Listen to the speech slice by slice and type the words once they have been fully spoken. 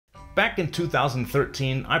Back in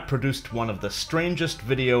 2013, I produced one of the strangest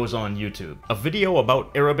videos on YouTube. A video about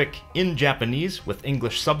Arabic in Japanese with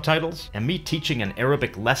English subtitles, and me teaching an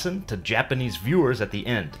Arabic lesson to Japanese viewers at the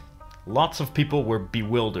end. Lots of people were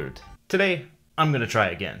bewildered. Today, I'm gonna try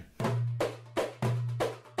again.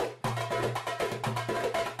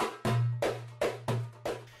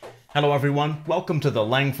 Hello everyone, welcome to the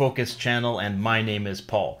LangFocus channel, and my name is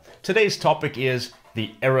Paul. Today's topic is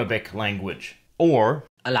the Arabic language, or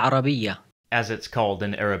العربية, as it's called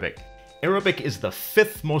in Arabic. Arabic is the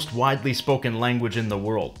fifth most widely spoken language in the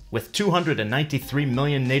world, with 293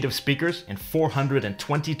 million native speakers and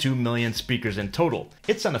 422 million speakers in total.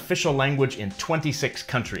 It's an official language in 26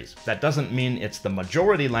 countries. That doesn't mean it's the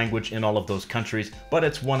majority language in all of those countries, but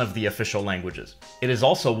it's one of the official languages. It is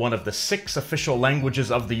also one of the 6 official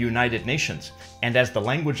languages of the United Nations, and as the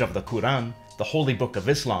language of the Qur'an, the Holy Book of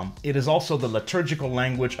Islam, it is also the liturgical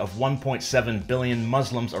language of 1.7 billion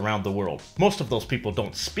Muslims around the world. Most of those people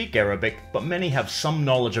don't speak Arabic, but many have some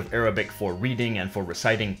knowledge of Arabic for reading and for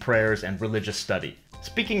reciting prayers and religious study.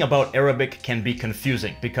 Speaking about Arabic can be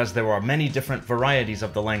confusing because there are many different varieties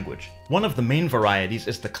of the language. One of the main varieties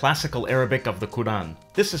is the classical Arabic of the Qur'an.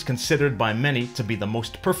 This is considered by many to be the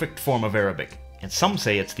most perfect form of Arabic. And some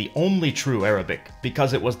say it's the only true Arabic,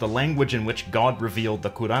 because it was the language in which God revealed the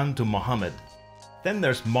Qur'an to Muhammad. Then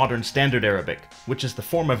there's Modern Standard Arabic, which is the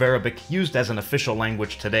form of Arabic used as an official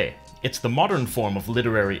language today. It's the modern form of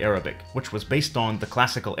literary Arabic, which was based on the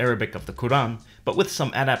classical Arabic of the Qur'an, but with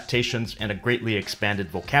some adaptations and a greatly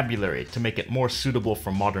expanded vocabulary to make it more suitable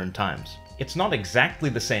for modern times. It's not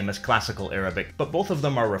exactly the same as classical Arabic, but both of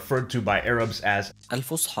them are referred to by Arabs as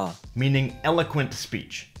الفصحى, meaning eloquent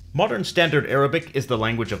speech. Modern Standard Arabic is the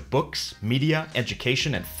language of books, media,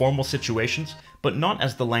 education, and formal situations, but not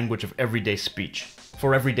as the language of everyday speech.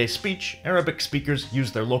 For everyday speech, Arabic speakers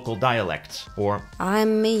use their local dialects, or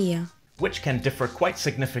عامية, which can differ quite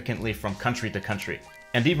significantly from country to country,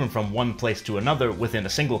 and even from one place to another within a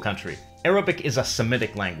single country. Arabic is a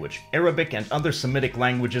Semitic language. Arabic and other Semitic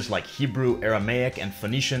languages like Hebrew, Aramaic, and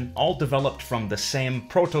Phoenician all developed from the same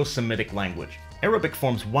Proto-Semitic language. Arabic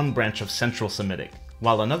forms one branch of Central Semitic,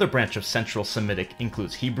 while another branch of Central Semitic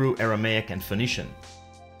includes Hebrew, Aramaic, and Phoenician.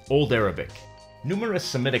 Old Arabic. Numerous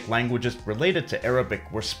Semitic languages related to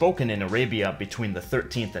Arabic were spoken in Arabia between the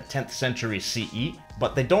 13th and 10th century CE,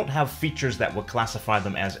 but they don't have features that would classify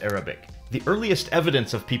them as Arabic. The earliest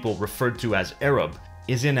evidence of people referred to as Arab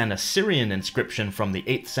is in an Assyrian inscription from the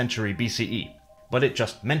 8th century BCE, but it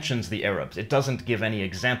just mentions the Arabs. It doesn't give any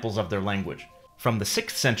examples of their language. From the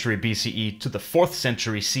 6th century BCE to the 4th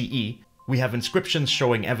century CE, we have inscriptions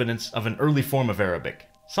showing evidence of an early form of Arabic.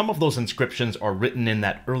 Some of those inscriptions are written in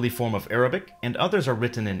that early form of Arabic, and others are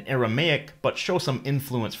written in Aramaic but show some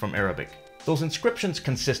influence from Arabic. Those inscriptions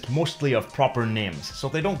consist mostly of proper names, so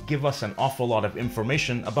they don't give us an awful lot of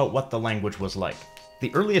information about what the language was like.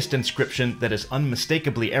 The earliest inscription that is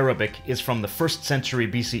unmistakably Arabic is from the 1st century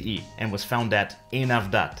BCE and was found at Ain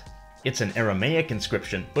Avdat. It's an Aramaic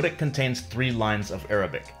inscription, but it contains 3 lines of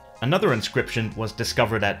Arabic. Another inscription was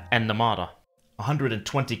discovered at An-Namara,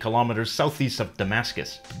 120 kilometers southeast of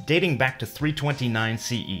Damascus, dating back to 329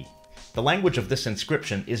 CE. The language of this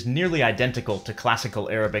inscription is nearly identical to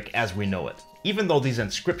classical Arabic as we know it. Even though these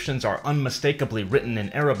inscriptions are unmistakably written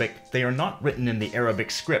in Arabic, they are not written in the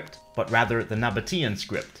Arabic script, but rather the Nabatean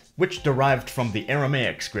script, which derived from the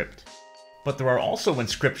Aramaic script. But there are also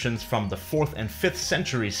inscriptions from the 4th and 5th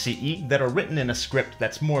century CE that are written in a script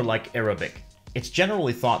that's more like Arabic. It's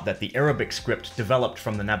generally thought that the Arabic script developed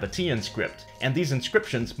from the Nabatean script, and these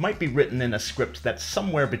inscriptions might be written in a script that's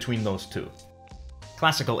somewhere between those two.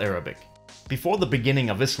 Classical Arabic. Before the beginning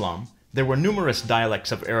of Islam, there were numerous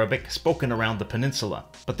dialects of Arabic spoken around the peninsula,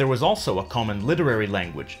 but there was also a common literary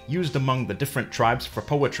language used among the different tribes for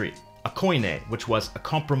poetry, a koine, which was a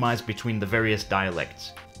compromise between the various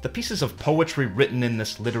dialects. The pieces of poetry written in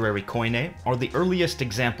this literary koine are the earliest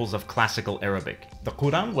examples of classical Arabic. The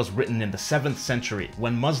Qur'an was written in the 7th century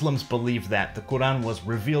when Muslims believed that the Qur'an was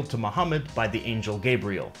revealed to Muhammad by the angel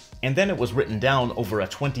Gabriel, and then it was written down over a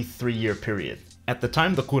 23-year period. At the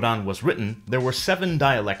time the Qur'an was written, there were 7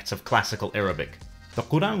 dialects of classical Arabic. The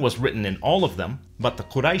Qur'an was written in all of them, but the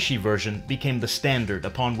Qurayshi version became the standard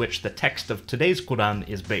upon which the text of today's Qur'an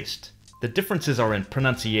is based. The differences are in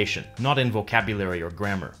pronunciation, not in vocabulary or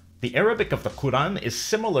grammar. The Arabic of the Qur'an is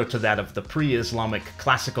similar to that of the pre-Islamic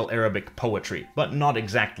classical Arabic poetry, but not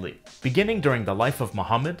exactly. Beginning during the life of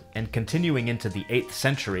Muhammad and continuing into the 8th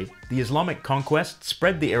century, the Islamic conquest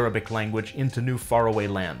spread the Arabic language into new faraway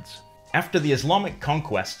lands. After the Islamic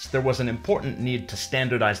conquests, there was an important need to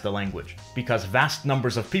standardize the language, because vast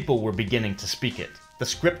numbers of people were beginning to speak it. The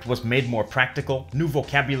script was made more practical, new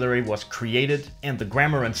vocabulary was created, and the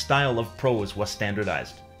grammar and style of prose was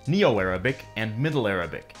standardized. Neo-Arabic and Middle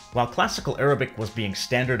Arabic. While Classical Arabic was being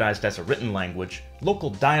standardized as a written language, local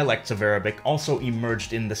dialects of Arabic also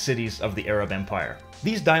emerged in the cities of the Arab Empire.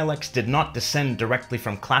 These dialects did not descend directly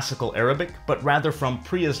from Classical Arabic, but rather from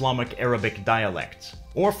pre-Islamic Arabic dialects,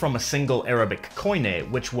 or from a single Arabic koine,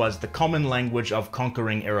 which was the common language of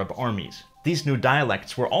conquering Arab armies. These new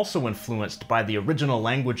dialects were also influenced by the original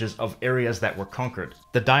languages of areas that were conquered.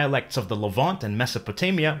 The dialects of the Levant and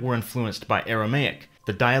Mesopotamia were influenced by Aramaic.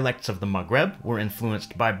 The dialects of the Maghreb were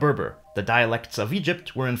influenced by Berber. The dialects of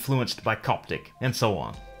Egypt were influenced by Coptic, and so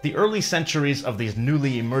on. The early centuries of these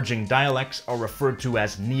newly emerging dialects are referred to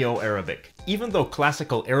as Neo-Arabic. Even though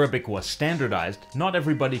Classical Arabic was standardized, not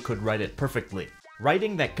everybody could write it perfectly.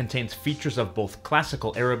 Writing that contains features of both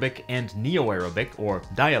Classical Arabic and Neo-Arabic, or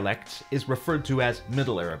dialects, is referred to as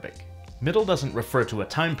Middle Arabic. Middle doesn't refer to a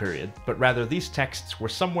time period, but rather these texts were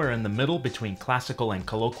somewhere in the middle between Classical and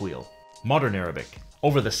Colloquial. Modern Arabic.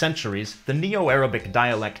 Over the centuries, the Neo-Arabic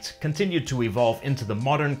dialects continued to evolve into the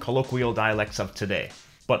modern colloquial dialects of today.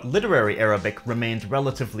 But literary Arabic remained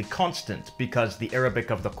relatively constant because the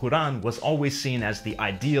Arabic of the Qur'an was always seen as the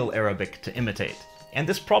ideal Arabic to imitate. And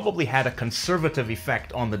this probably had a conservative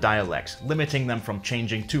effect on the dialects, limiting them from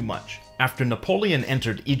changing too much. After Napoleon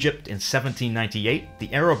entered Egypt in 1798,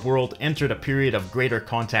 the Arab world entered a period of greater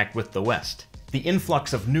contact with the West. The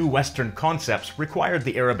influx of new Western concepts required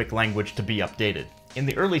the Arabic language to be updated. In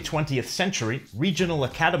the early 20th century, regional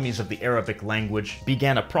academies of the Arabic language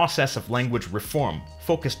began a process of language reform,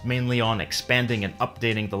 focused mainly on expanding and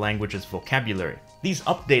updating the language's vocabulary. These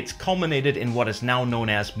updates culminated in what is now known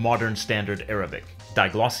as Modern Standard Arabic,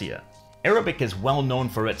 Diglossia. Arabic is well known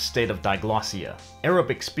for its state of diglossia.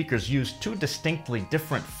 Arabic speakers use two distinctly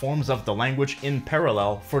different forms of the language in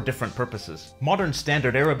parallel for different purposes. Modern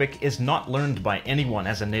Standard Arabic is not learned by anyone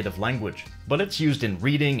as a native language, but it's used in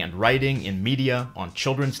reading and writing, in media, on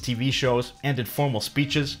children's TV shows, and in formal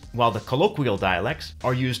speeches, while the colloquial dialects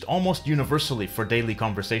are used almost universally for daily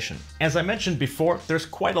conversation. As I mentioned before, there's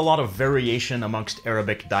quite a lot of variation amongst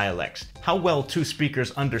Arabic dialects. How well two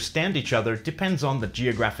speakers understand each other depends on the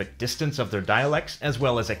geographic distance of their dialects as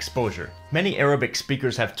well as exposure. Many Arabic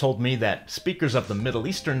speakers have told me that speakers of the Middle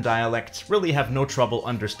Eastern dialects really have no trouble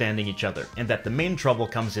understanding each other, and that the main trouble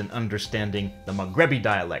comes in understanding the Maghrebi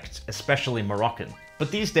dialects, especially Moroccan.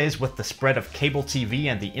 But these days, with the spread of cable TV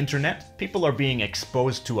and the internet, people are being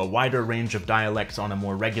exposed to a wider range of dialects on a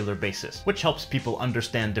more regular basis, which helps people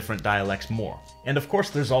understand different dialects more. And of course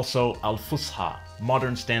there's also Al-Fusha,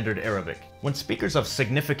 Modern Standard Arabic. When speakers of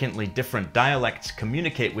significantly different dialects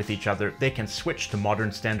communicate with each other, they can switch to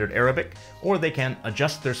Modern Standard Arabic, or they can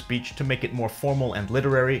adjust their speech to make it more formal and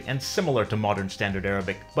literary and similar to Modern Standard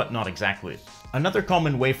Arabic, but not exactly. Another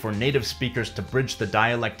common way for native speakers to bridge the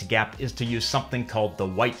dialect gap is to use something called the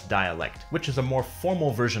white dialect, which is a more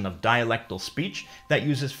formal version of dialectal speech that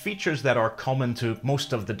uses features that are common to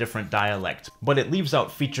most of the different dialects, but it leaves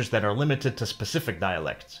out features that are limited to specific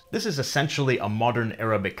dialects. This is essentially a modern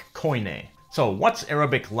Arabic koine. So what's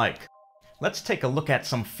Arabic like? Let's take a look at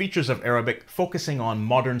some features of Arabic focusing on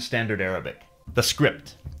Modern Standard Arabic. The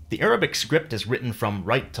script. The Arabic script is written from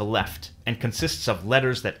right to left and consists of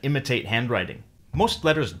letters that imitate handwriting. Most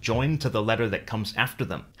letters join to the letter that comes after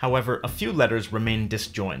them. However, a few letters remain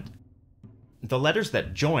disjoined. The letters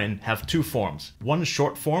that join have two forms, one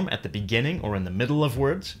short form at the beginning or in the middle of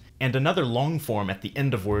words, and another long form at the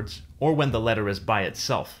end of words, or when the letter is by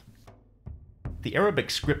itself. The Arabic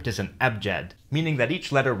script is an abjad, meaning that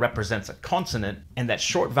each letter represents a consonant, and that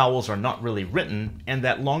short vowels are not really written, and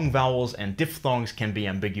that long vowels and diphthongs can be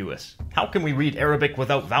ambiguous. How can we read Arabic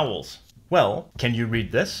without vowels? Well, can you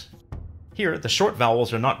read this? Here, the short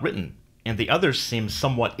vowels are not written, and the others seem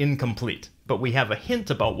somewhat incomplete, but we have a hint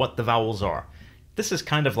about what the vowels are. This is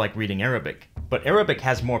kind of like reading Arabic, but Arabic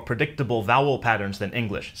has more predictable vowel patterns than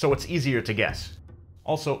English, so it's easier to guess.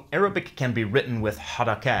 Also, Arabic can be written with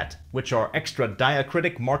harakat, which are extra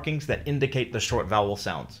diacritic markings that indicate the short vowel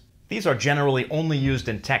sounds. These are generally only used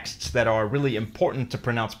in texts that are really important to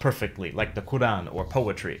pronounce perfectly, like the Qur'an or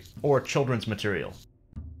poetry, or children's material.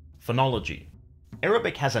 Phonology.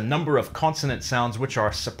 Arabic has a number of consonant sounds which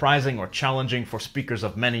are surprising or challenging for speakers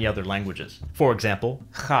of many other languages. For example,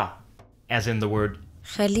 kha, as in the word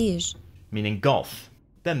Khalij, meaning gulf.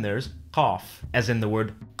 Then there's qaf, as in the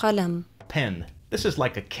word qalam, pen. This is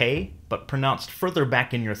like a K, but pronounced further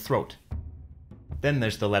back in your throat. Then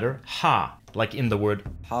there's the letter ha, like in the word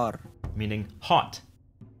har, meaning hot.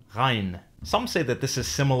 Ghain. Some say that this is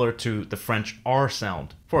similar to the French R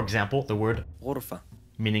sound. For example, the word غرفة,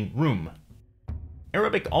 meaning room.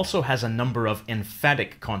 Arabic also has a number of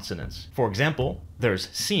emphatic consonants. For example, there's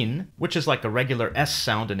sin, which is like a regular S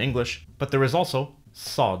sound in English, but there is also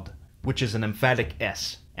sad, which is an emphatic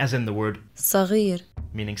S, as in the word صغير,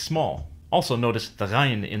 meaning small. Also notice the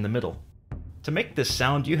ghayn in the middle. To make this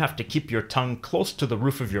sound, you have to keep your tongue close to the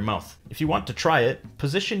roof of your mouth. If you want to try it,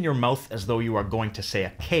 position your mouth as though you are going to say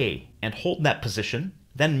a K, and hold that position,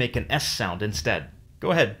 then make an S sound instead.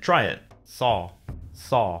 Go ahead, try it. Saw,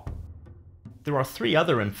 saw. There are 3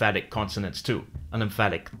 other emphatic consonants too, an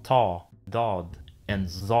emphatic ta, dad, and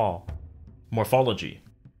za. Morphology.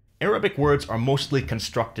 Arabic words are mostly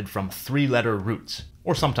constructed from 3-letter roots,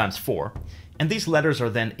 or sometimes 4, and these letters are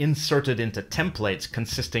then inserted into templates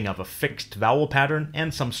consisting of a fixed vowel pattern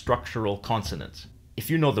and some structural consonants.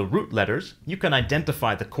 If you know the root letters, you can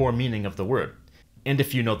identify the core meaning of the word. And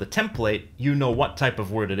if you know the template, you know what type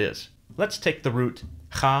of word it is. Let's take the root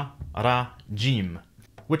kha, ra, jim,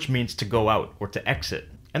 which means to go out or to exit.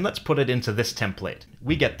 And let's put it into this template.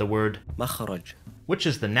 We get the word مخرج, which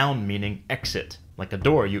is the noun meaning exit, like a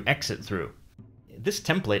door you exit through. This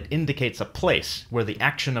template indicates a place where the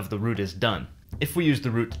action of the root is done. If we use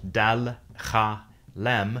the root dal, kha,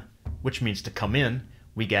 lam, which means to come in,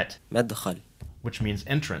 we get مدخل, which means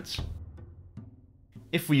entrance.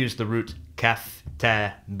 If we use the root kaf,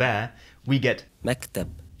 ta, ba, we get مكتب,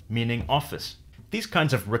 meaning office. These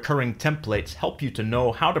kinds of recurring templates help you to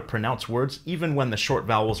know how to pronounce words even when the short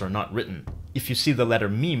vowels are not written. If you see the letter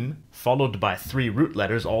mim followed by 3 root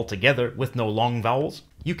letters all together with no long vowels,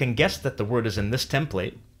 you can guess that the word is in this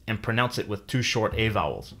template and pronounce it with 2 short A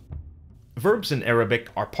vowels. Verbs in Arabic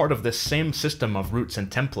are part of this same system of roots and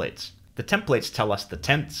templates. The templates tell us the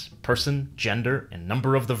tense, person, gender, and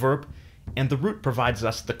number of the verb, and the root provides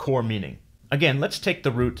us the core meaning. Again, let's take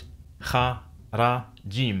the root kha, ra,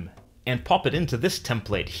 jim, and pop it into this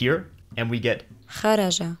template here, and we get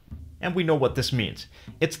خرج, and we know what this means.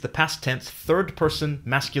 It's the past tense 3rd person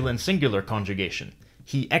masculine singular conjugation.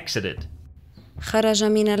 He exited. خرج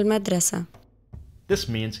من المدرسة, This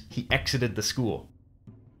means he exited the school.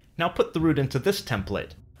 Now put the root into this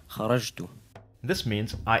template. خرجت, This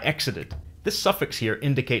means I exited. This suffix here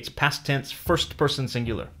indicates past tense 1st person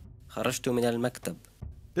singular. خرجت من المكتب,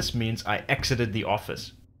 This means I exited the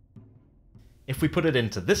office. If we put it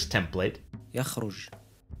into this template, يخرج,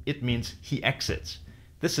 it means he exits.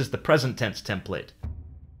 This is the present tense template.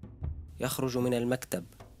 يخرج من المكتب,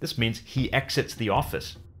 This means he exits the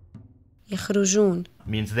office. يخرجون,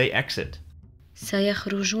 Means they exit.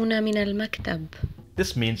 سيخرجون من المكتب,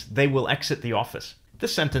 This means they will exit the office.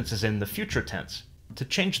 This sentence is in the future tense. To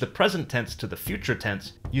change the present tense to the future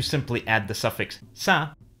tense, you simply add the suffix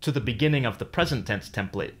sa to the beginning of the present tense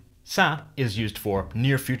template. Sa is used for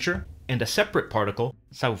near future, and a separate particle,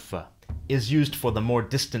 saufa, is used for the more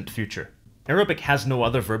distant future. Arabic has no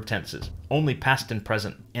other verb tenses, only past and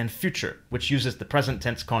present, and future, which uses the present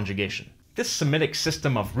tense conjugation. This Semitic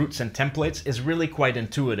system of roots and templates is really quite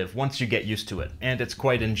intuitive once you get used to it, and it's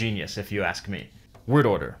quite ingenious if you ask me. Word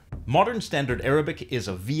order. Modern Standard Arabic is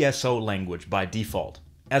a VSO language by default,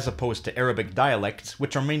 as opposed to Arabic dialects,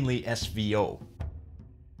 which are mainly SVO.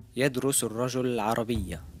 يدرس الرجل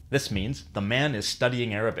العربية, This means the man is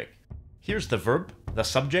studying Arabic. Here's the verb, the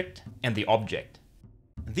subject, and the object.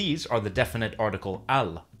 These are the definite article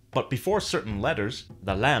al, but before certain letters,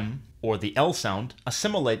 the lam, or the L sound,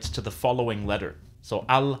 assimilates to the following letter. So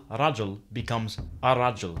al-rajul becomes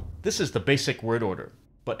ar-rajul. This is the basic word order,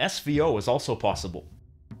 but SVO is also possible.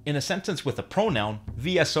 In a sentence with a pronoun,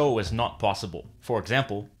 VSO is not possible. For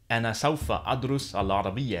example, أنا سوف أدرس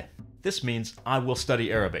العربية. This means I will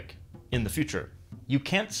study Arabic in the future. You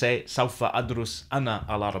can't say سوف أدرس أنا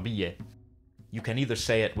العربية. You can either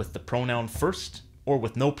say it with the pronoun first or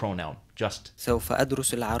with no pronoun, just سوف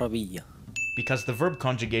أدرس العربية, because the verb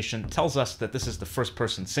conjugation tells us that this is the first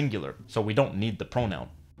person singular, so we don't need the pronoun.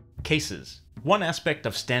 Cases. One aspect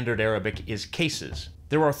of Standard Arabic is cases.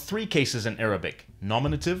 There are 3 cases in Arabic: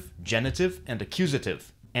 nominative, genitive, and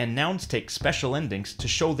accusative, and nouns take special endings to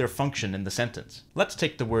show their function in the sentence. Let's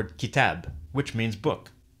take the word kitab, which means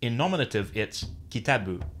book. In nominative it's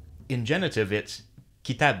kitabu. In genitive it's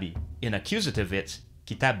kitabi. In accusative it's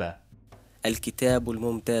kitaba. الكتاب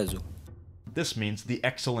الممتاز, This means the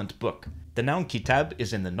excellent book. The noun kitab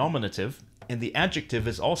is in the nominative, and the adjective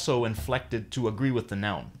is also inflected to agree with the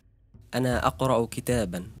noun. أنا أقرأ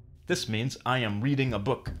كتابا, This means I am reading a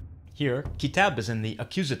book. Here, kitab is in the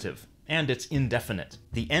accusative, and it's indefinite.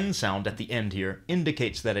 The N sound at the end here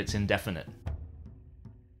indicates that it's indefinite.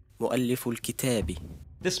 مؤلف الكتاب,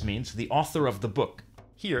 This means the author of the book.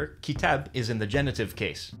 Here, kitab is in the genitive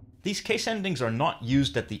case. These case endings are not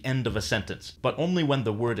used at the end of a sentence, but only when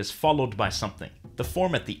the word is followed by something. The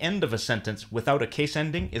form at the end of a sentence without a case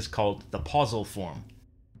ending is called the pausal form.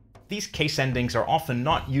 These case endings are often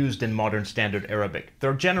not used in modern standard Arabic.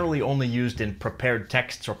 They're generally only used in prepared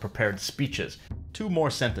texts or prepared speeches. 2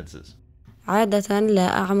 more sentences. عادة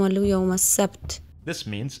لا أعمل يوم السبت. This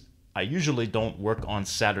means, I usually don't work on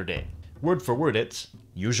Saturday. Word for word it's,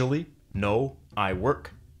 usually, no, I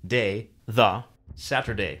work, day, the,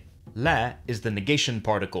 Saturday. La is the negation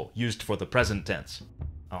particle used for the present tense.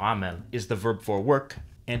 Amel is the verb for work,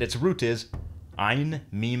 and its root is ayn,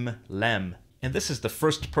 mim, lam. And this is the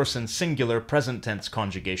first person singular present tense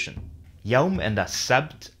conjugation. Yawm and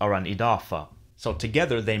as-sabt are an idafa, so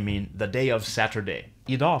together they mean the day of Saturday.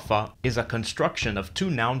 Idafa is a construction of 2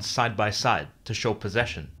 nouns side by side to show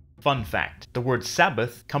possession. Fun fact, the word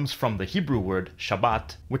Sabbath comes from the Hebrew word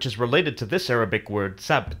Shabbat, which is related to this Arabic word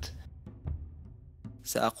sabt.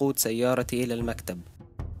 سأقود سيارتي إلى المكتب.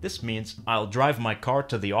 This means I'll drive my car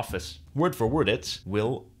to the office. Word for word it's,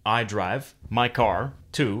 will I drive my car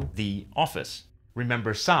to the office.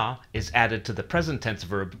 Remember, sa is added to the present tense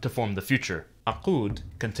verb to form the future. Aqud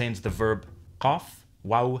contains the verb qaf,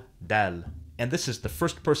 waw, dal. And this is the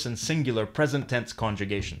first person singular present tense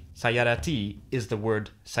conjugation. Sayarati is the word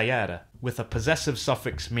sayara, with a possessive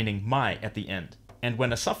suffix meaning my at the end. And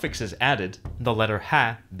when a suffix is added, the letter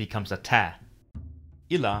ha becomes a ta.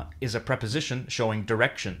 Ila is a preposition showing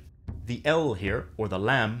direction. The L here, or the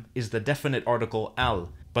lam, is the definite article al,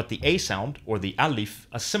 but the A sound, or the alif,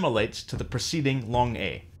 assimilates to the preceding long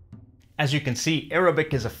A. As you can see,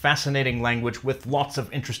 Arabic is a fascinating language with lots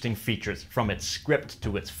of interesting features, from its script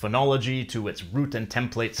to its phonology to its root and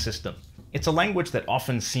template system. It's a language that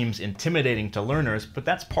often seems intimidating to learners, but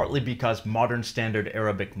that's partly because modern standard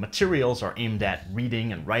Arabic materials are aimed at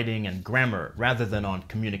reading and writing and grammar rather than on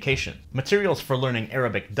communication. Materials for learning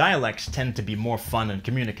Arabic dialects tend to be more fun and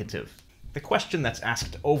communicative. The question that's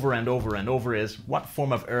asked over and over and over is, what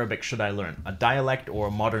form of Arabic should I learn, a dialect or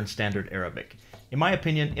modern standard Arabic? In my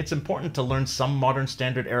opinion, it's important to learn some modern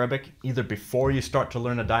standard Arabic, either before you start to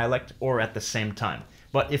learn a dialect or at the same time.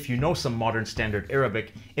 But if you know some modern standard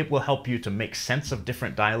Arabic, it will help you to make sense of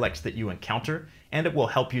different dialects that you encounter, and it will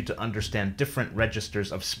help you to understand different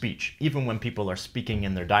registers of speech, even when people are speaking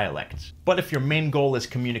in their dialects. But if your main goal is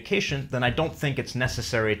communication, then I don't think it's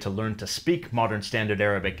necessary to learn to speak modern standard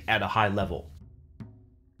Arabic at a high level.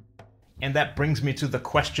 And that brings me to the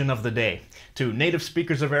question of the day. To native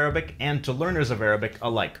speakers of Arabic and to learners of Arabic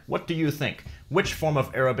alike, what do you think? Which form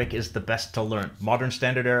of Arabic is the best to learn, modern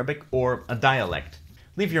standard Arabic or a dialect?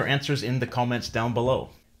 Leave your answers in the comments down below.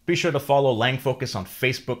 Be sure to follow LangFocus on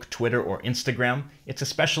Facebook, Twitter, or Instagram. It's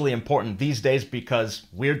especially important these days because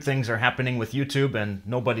weird things are happening with YouTube and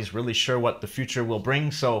nobody's really sure what the future will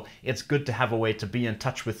bring, so it's good to have a way to be in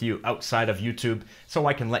touch with you outside of YouTube so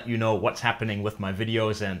I can let you know what's happening with my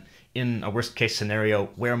videos and, in a worst case scenario,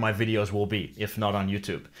 where my videos will be, if not on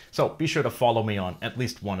YouTube. So be sure to follow me on at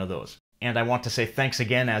least one of those. And I want to say thanks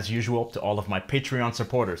again, as usual, to all of my Patreon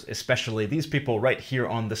supporters, especially these people right here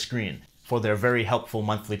on the screen, for their very helpful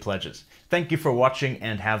monthly pledges. Thank you for watching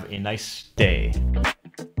and have a nice day.